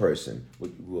new person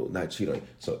will not cheat on you.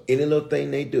 So any little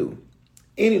thing they do,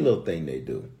 let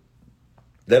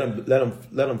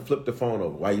them flip the phone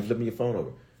over. Why are you flipping your phone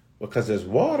over? Well, because there's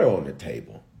water on the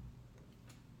table.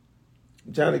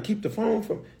 I'm trying to keep the phone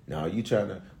from. No,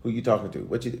 who you talking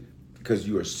to? Because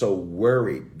you are so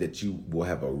worried that you will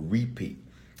have a repeat.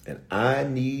 And I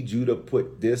need you to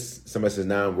put this. Somebody says,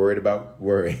 now I'm worried about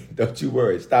worrying. Don't you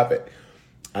worry. Stop it.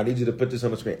 I need you to put this on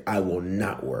the screen. I will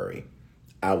not worry.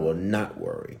 I will not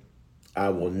worry. I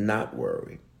will not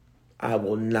worry. I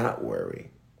will not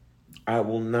worry. I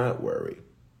will not worry.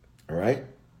 All right?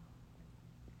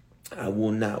 I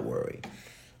will not worry.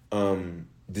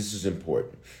 This is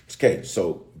important. Okay,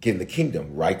 so again, the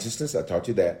kingdom, righteousness, I taught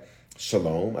you that.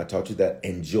 Shalom, I taught you that.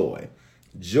 And joy.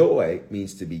 Joy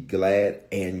means to be glad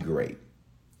and great.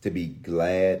 To be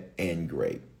glad and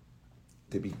great.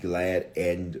 To be glad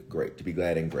and great. To be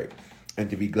glad and great. And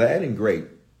to be glad and great,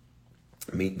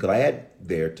 I mean, glad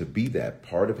there to be that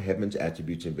part of heaven's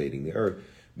attributes invading the earth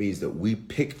means that we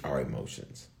pick our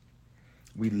emotions.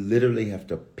 We literally have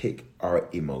to pick our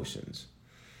emotions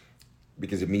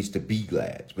because it means to be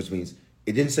glad, which means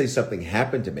it didn't say something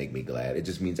happened to make me glad. It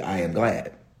just means I am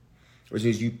glad, which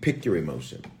means you pick your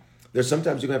emotion. There's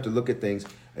sometimes you're going to have to look at things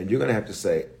and you're going to have to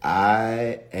say,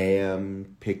 I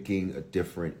am picking a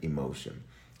different emotion.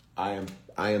 I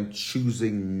am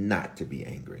choosing not to be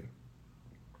angry.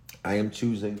 I am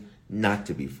choosing not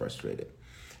to be frustrated.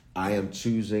 I am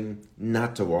choosing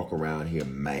not to walk around here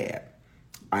mad.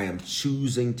 I am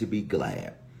choosing to be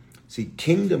glad. See,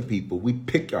 kingdom people, we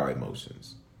pick our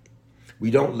emotions. We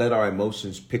don't let our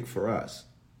emotions pick for us.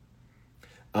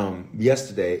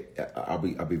 Yesterday, I'll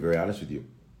be very honest with you.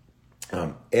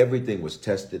 Everything was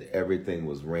tested. Everything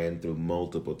was ran through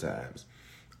multiple times.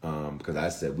 Because I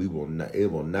said it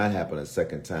will not happen a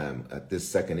second time at this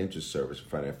second interest service for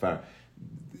Friday Night Fire.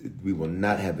 We will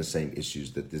not have the same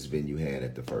issues that this venue had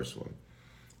at the first one.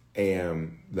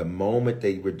 And the moment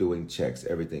they were doing checks,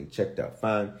 everything checked out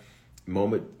fine.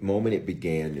 Moment it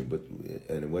began,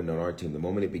 and it wasn't on our team. The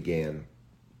moment it began,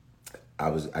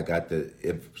 I got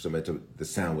the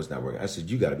sound was not working. I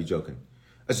said, "You got to be joking."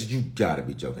 I said, "You got to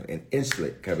be joking." And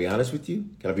instantly, can I be honest with you?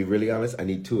 Can I be really honest? I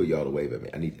need two of y'all to wave at me.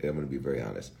 I'm going to be very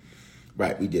honest.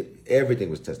 Right, we did. Everything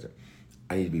was tested.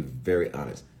 I need to be very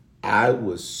honest. I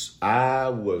was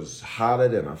hotter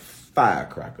than a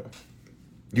firecracker.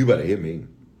 You better hear me.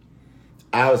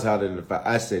 I was hotter than a fire.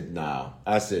 I said, "No."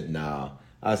 I said, "No."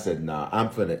 I said, "No."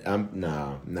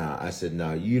 Nah. I said,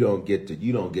 "No. You don't get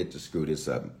to screw this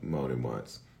up more than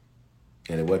once."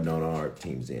 And it wasn't on our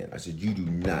team's end. I said, "You do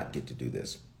not get to do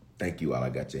this." Thank you all. I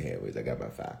got your hand raised. I got my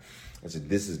 5. I said,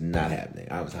 "This is not happening."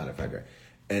 I was hot as a firecracker.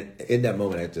 And in that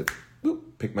moment, I had to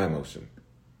pick my emotion.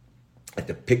 I had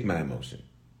to pick my emotion.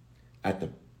 But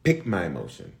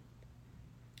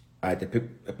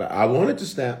I wanted to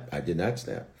snap. I did not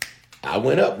snap. I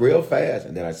went up real fast,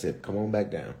 and then I said, "Come on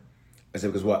back down." I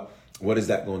said, "Because what is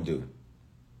that going to do?"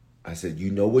 I said,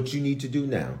 "You know what you need to do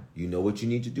now. You know what you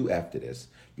need to do after this.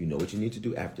 You know what you need to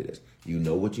do after this. You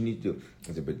know what you need to do."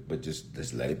 I said, but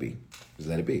just let it be. Just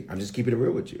let it be. I'm just keeping it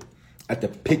real with you. I have to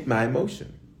pick my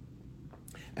emotion.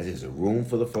 I said, there's a room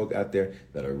full of folk out there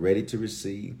that are ready to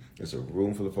receive. There's a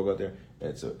room full of folk out there.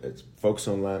 It's folks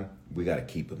online. We got to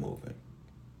keep it moving.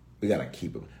 We got to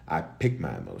keep it. I pick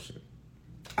my emotion.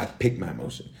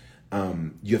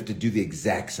 You have to do the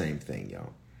exact same thing,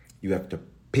 y'all. You have to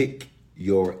pick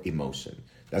your emotion.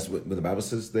 That's what the Bible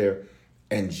says there.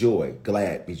 And joy,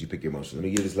 glad, means you pick your emotion. Let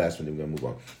me give this last one, then we're going to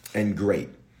move on. And great.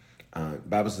 The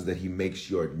Bible says that he makes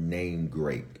your name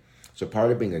great. So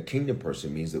part of being a kingdom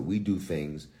person means that we do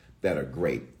things that are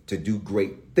great. To do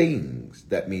great things,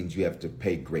 that means you have to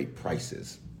pay great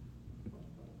prices.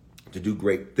 To do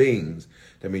great things,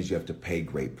 that means you have to pay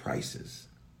great prices.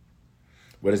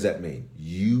 What does that mean?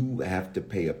 You have to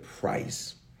pay a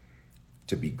price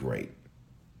to be great.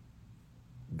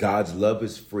 God's love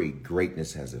is free.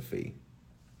 Greatness has a fee.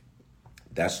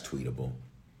 That's tweetable.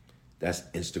 That's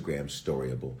Instagram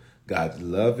storyable. God's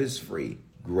love is free.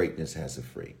 Greatness has a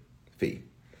fee.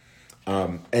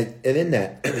 And in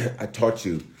that, I taught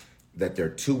you that there are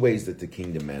 2 ways that the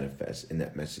kingdom manifests in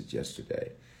that message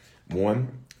yesterday.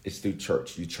 One is through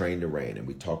church. You train to reign, and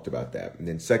we talked about that. And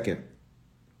then second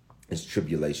is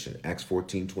tribulation. Acts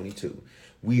 14:22.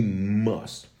 We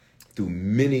must, through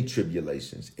many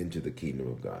tribulations, into the kingdom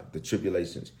of God. The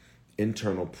tribulations,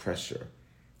 internal pressure,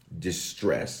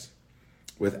 distress,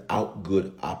 without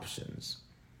good options,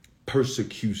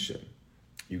 persecution.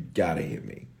 You gotta hear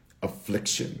me.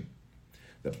 Affliction.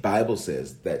 The Bible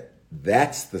says that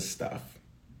that's the stuff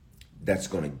that's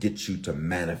going to get you to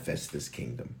manifest this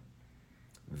kingdom.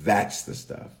 That's the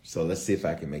stuff. So let's see if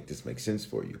I can make this make sense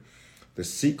for you. The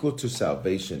sequel to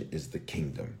salvation is the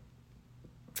kingdom.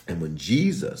 And when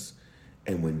Jesus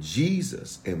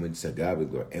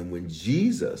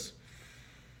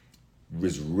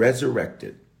was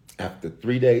resurrected after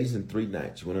 3 days and 3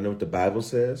 nights, you want to know what the Bible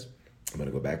says? I'm going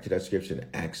to go back to that scripture in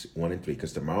Acts 1 and 3,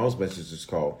 because tomorrow's message is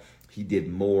called He Did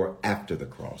More After the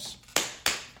Cross.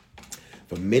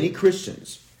 For many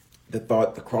Christians that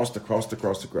thought the cross.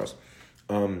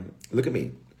 Look at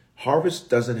me. Harvest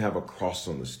doesn't have a cross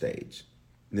on the stage.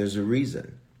 And there's a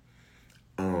reason.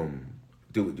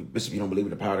 Bishop, you don't believe in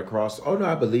the power of the cross? Oh, no,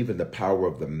 I believe in the power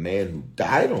of the man who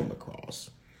died on the cross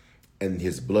and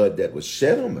his blood that was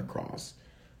shed on the cross.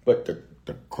 But the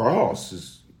cross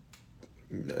is...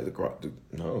 The cross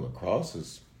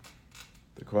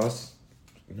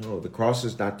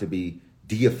is not to be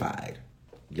deified.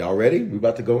 Y'all ready? We're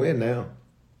about to go in now.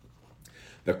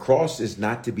 The cross is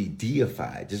not to be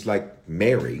deified. Just like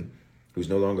Mary, who's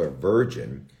no longer a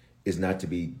virgin, is not to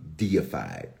be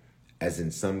deified. As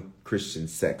in some Christian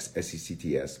sects,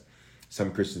 S-E-C-T-S,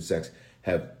 some Christian sects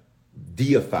have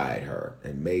deified her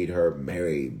and made her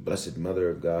Mary, Blessed Mother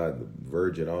of God,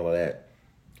 Virgin, all of that.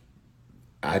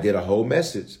 I did a whole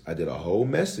message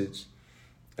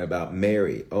about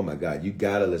Mary. Oh my God, you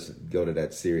gotta go to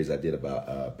that series I did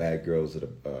about bad girls of the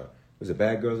was it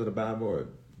Bad Girls of the Bible or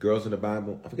Girls in the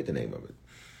Bible? I forget the name of it.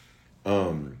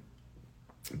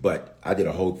 But I did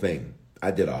a whole thing.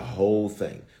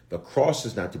 The cross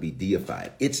is not to be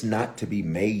deified. It's not to be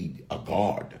made a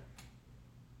god.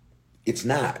 It's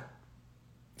not.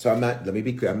 So let me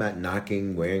be clear, I'm not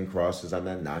knocking wearing crosses. I'm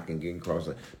not knocking getting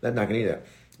crosses. I'm not knocking any of that.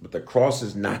 But the cross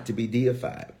is not to be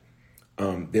deified.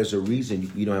 There's a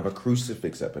reason you don't have a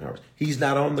crucifix up in ours. He's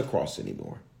not on the cross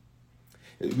anymore.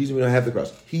 The reason we don't have the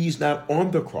cross, he's not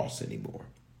on the cross anymore.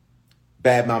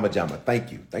 Bad Mama Jama,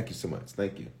 thank you. Thank you so much.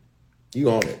 Thank you. You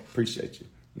own it. Appreciate you.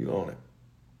 You own it.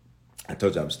 I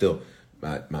told you I'm still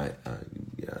just a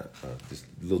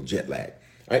little jet lag.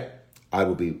 All right. I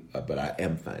will be, but I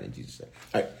am fine in Jesus' name.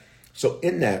 All right. So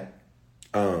in that,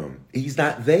 he's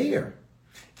not there.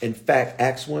 In fact,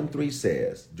 Acts 1:3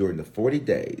 says, during the 40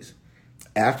 days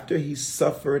after he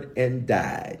suffered and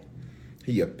died,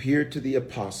 he appeared to the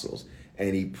apostles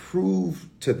and he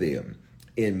proved to them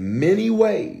in many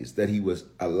ways that he was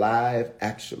alive,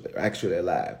 actually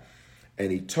alive. And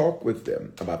he talked with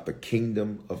them about the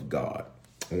kingdom of God.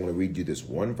 I want to read you this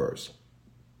one verse.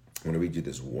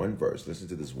 Listen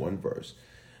to this one verse.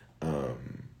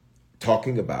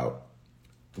 Talking about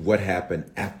what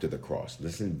happened after the cross.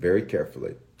 Listen very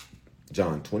carefully.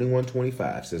 John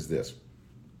 21:25 says this.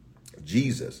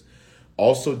 Jesus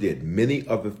also did many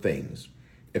other things.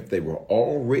 If they were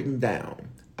all written down,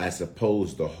 I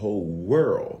suppose the whole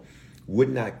world would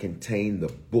not contain the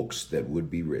books that would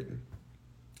be written.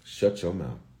 Shut your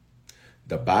mouth.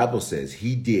 The Bible says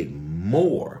he did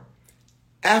more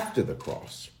after the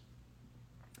cross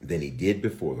than he did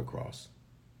before the cross.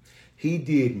 He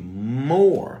did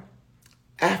more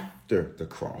after the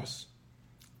cross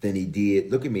than he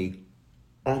did, look at me,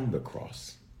 on the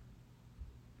cross.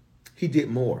 He did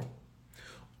more.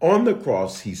 On the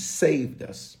cross, he saved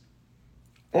us.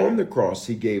 On the cross,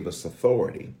 he gave us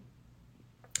authority.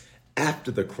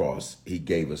 After the cross, he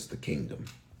gave us the kingdom.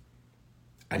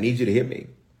 I need you to hear me.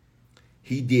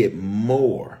 He did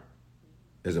more.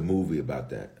 There's a movie about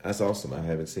that. That's awesome. I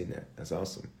haven't seen that. That's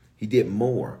awesome. He did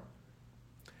more.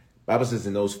 Bible says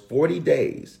in those 40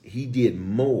 days, he did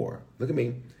more, look at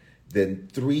me, than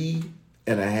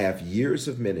 3.5 years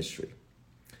of ministry,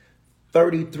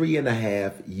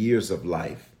 33.5 years of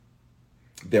life.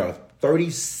 There are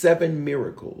 37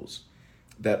 miracles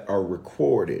that are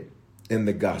recorded in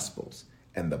the Gospels.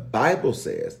 And the Bible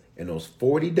says in those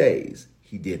 40 days,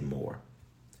 he did more.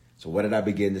 So what did I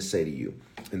begin to say to you?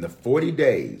 In the 40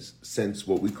 days since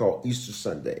what we call Easter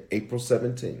Sunday, April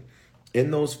 17th, in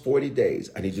those 40 days,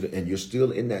 I need you to, and you're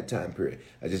still in that time period,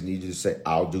 I just need you to say,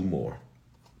 I'll do more.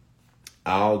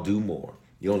 I'll do more.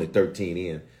 You're only 13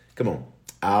 in. Come on.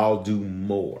 I'll do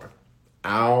more.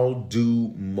 I'll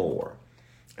do more.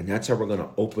 And that's how we're going to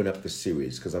open up the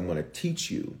series, because I'm going to teach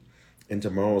you in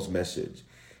tomorrow's message.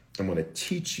 I'm going to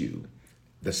teach you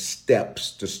the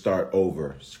steps to start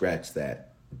over, scratch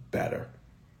that, better.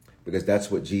 Because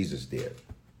that's what Jesus did.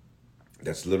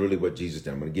 That's literally what Jesus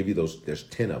did. I'm going to give you those. There's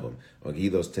 10 of them. I'll give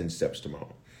you those 10 steps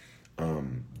tomorrow.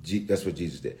 That's what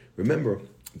Jesus did. Remember,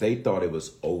 they thought it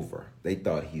was over. They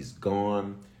thought he's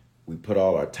gone. We put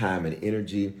all our time and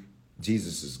energy.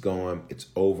 Jesus is gone. It's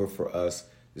over for us.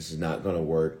 This is not going to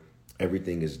work.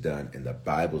 Everything is done. And the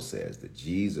Bible says that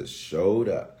Jesus showed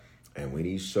up. And when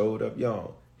he showed up,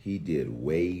 y'all, he did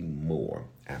way more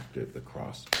after the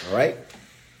cross. All right?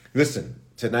 Listen,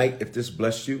 tonight, if this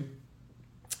blessed you,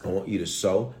 I want you to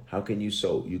sow. How can you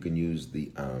sow? You can use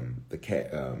the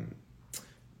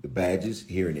badges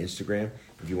here in Instagram.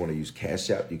 If you want to use Cash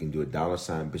App, you can do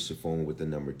 $, Bishop Foreman with the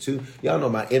number 2. Y'all know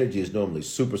my energy is normally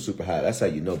super, super high. That's how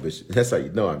you know, Bishop. That's how you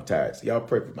know I'm tired. So y'all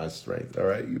pray for my strength, all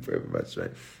right? You pray for my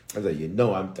strength. That's how you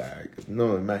know I'm tired, because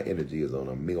knowing my energy is on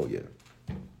 1,000,000.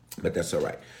 But that's all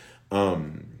right.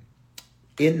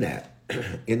 In that,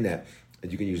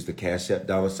 you can use the Cash App,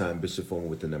 $, Bishop Foreman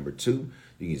with the number 2. You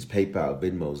can use PayPal,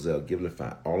 Venmo, Zelle,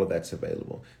 Givelify. All of that's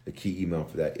available. The key email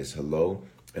for that is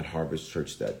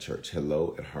hello@harvestchurch.church.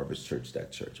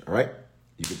 Hello@harvestchurch.church. All right?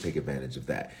 You can take advantage of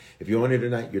that. If you're on here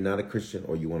tonight, you're not a Christian,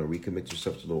 or you want to recommit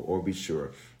yourself to the Lord, or be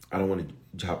sure, I don't want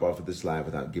to hop off of this live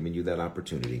without giving you that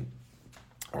opportunity.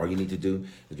 All you need to do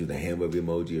is do the hand wave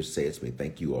emoji or say it's me.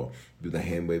 Thank you all. Do the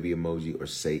hand wave emoji or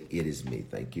say it is me.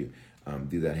 Thank you.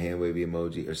 Do that hand wave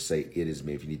emoji or say it is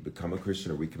me. If you need to become a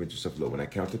Christian or recommit yourself to the Lord, when I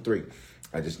count to 3,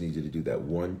 I just need you to do that.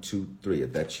 1, 2, 3.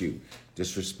 If that's you,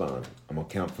 just respond. I'm going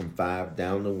to count from 5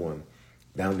 down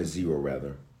to 0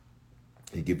 rather.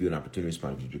 And give you an opportunity to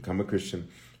respond. If you become a Christian,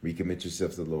 recommit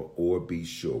yourself to the Lord, or be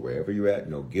sure. Wherever you're at,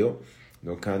 no guilt,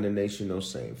 no condemnation, no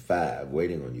shame. 5,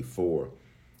 waiting on you. 4,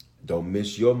 Don't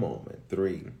miss your moment.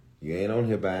 3, you ain't on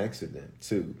here by accident.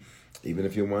 2, even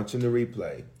if you're watching the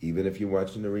replay,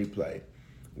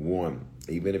 1,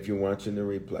 even if you're watching the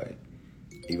replay,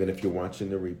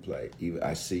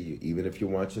 I see you, even if you're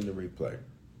watching the replay,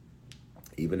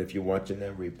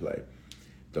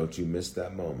 don't you miss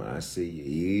that moment. I see you,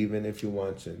 even if you're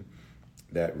watching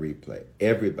that replay.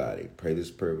 Everybody, pray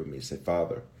this prayer with me. Say,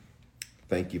 Father,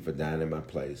 thank you for dying in my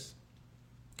place.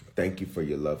 Thank you for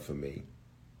your love for me.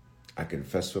 I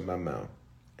confess with my mouth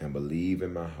and believe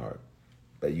in my heart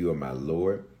that you are my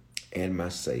Lord and my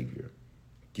Savior.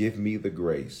 Give me the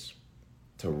grace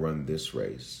to run this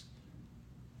race.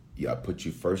 I put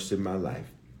you first in my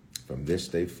life from this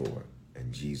day forward.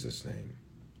 In Jesus' name,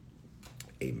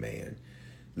 amen.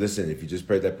 Listen, if you just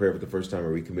prayed that prayer for the first time or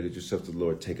recommitted yourself to the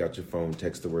Lord, take out your phone,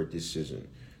 text the word decision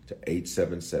to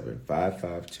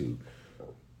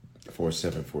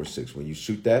 877-552-4746. When you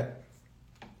shoot that,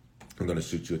 I'm going to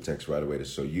shoot you a text right away to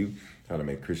show you how to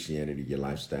make Christianity your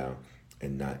lifestyle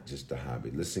and not just a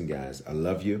hobby. Listen, guys, I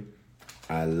love you.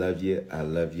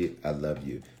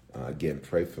 Again,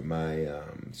 pray for my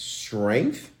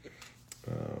strength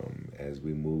as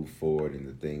we move forward in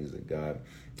the things that God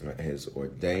has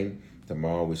ordained.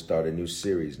 Tomorrow we start a new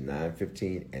series,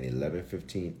 9:15 and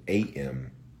 11:15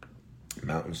 a.m.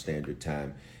 Mountain Standard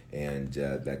Time. And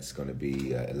that's going to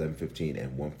be 11:15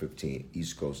 and 1:15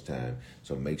 East Coast time.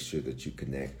 So make sure that you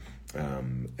connect.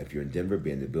 If you're in Denver,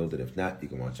 be in the building. If not, you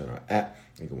can watch on our app.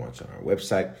 You can watch on our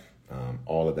website.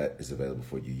 All of that is available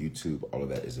for you. YouTube, all of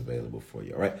that is available for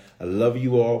you. All right. I love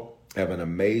you all. Have an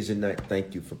amazing night.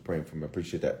 Thank you for praying for me. I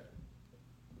appreciate that.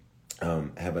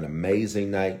 Have an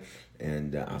amazing night.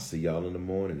 And I'll see y'all in the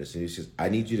morning. I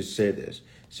need you to share this.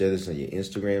 Share this on your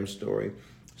Instagram story.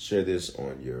 Share this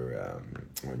on your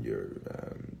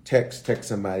text. Text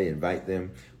somebody, invite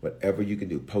them. Whatever you can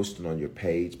do. Post it on your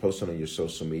page. Post it on your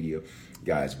social media.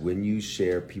 Guys, when you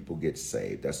share, people get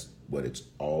saved. That's what it's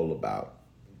all about.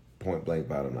 Point blank,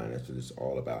 bottom line. That's what it's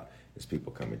all about. Is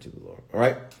people coming to the Lord. All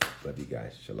right? Love you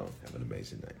guys. Shalom. Have an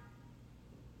amazing night.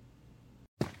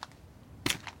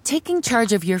 Taking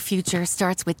charge of your future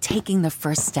starts with taking the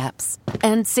first steps.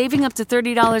 And saving up to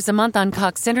 $30 a month on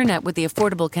Cox Internet with the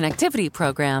Affordable Connectivity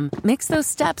Program makes those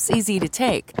steps easy to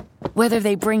take. Whether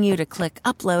they bring you to click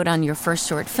upload on your first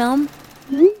short film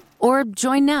or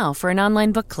join now for an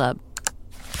online book club.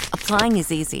 Applying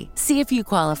is easy. See if you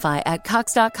qualify at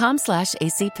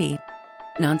cox.com/ACP.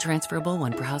 Non-transferable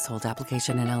one per household.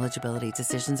 Application and eligibility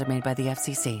decisions are made by the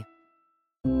FCC.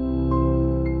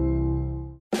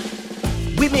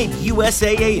 We made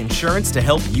USAA Insurance to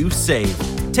help you save.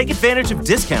 Take advantage of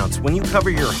discounts when you cover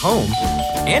your home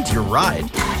and your ride.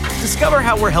 Discover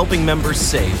how we're helping members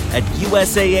save at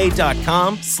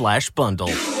USAA.com/bundle.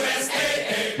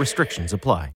 USAA. Restrictions apply.